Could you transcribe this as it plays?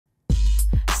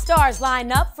Stars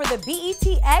line up for the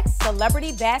BETX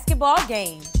Celebrity Basketball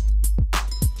Game.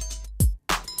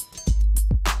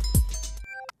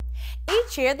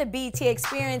 Each year, the BET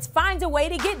experience finds a way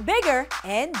to get bigger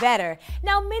and better.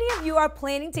 Now, many of you are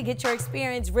planning to get your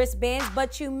experience wristbands,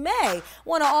 but you may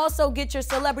want to also get your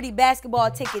celebrity basketball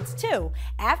tickets too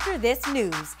after this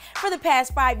news. For the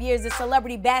past 5 years, the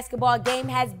celebrity basketball game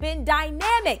has been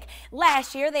dynamic.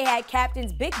 Last year, they had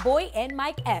captains Big Boy and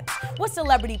Mike Epps, with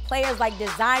celebrity players like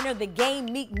Designer, The Game,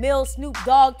 Meek Mill, Snoop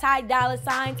Dogg, Ty Dolla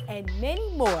 $ign, and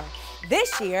many more.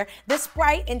 This year, the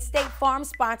Sprite and State Farm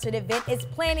sponsored event is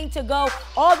planning to go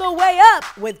all the way up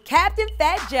with Captain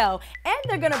Fat Joe, and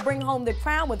they're going to bring home the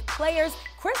crown with players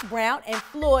Chris Brown and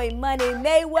Floyd Money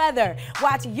Mayweather.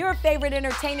 Watch your favorite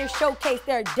entertainers showcase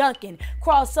their dunking,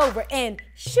 crossover, and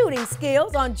shooting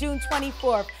skills on June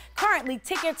 24th. Currently,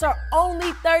 tickets are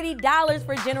only $30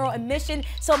 for general admission,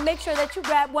 so make sure that you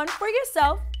grab one for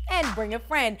yourself and bring a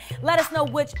friend. Let us know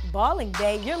which balling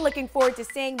day you're looking forward to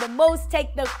seeing the most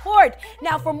take the court.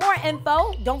 Now, for more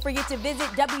info, don't forget to visit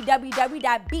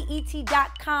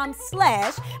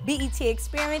www.bet.com/BET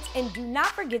Experience, and do not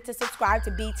forget to subscribe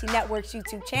to BET Network's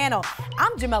YouTube channel.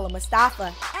 I'm Jamila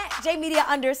Mustafa at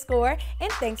JMedia_,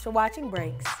 and thanks for watching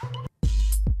Breaks.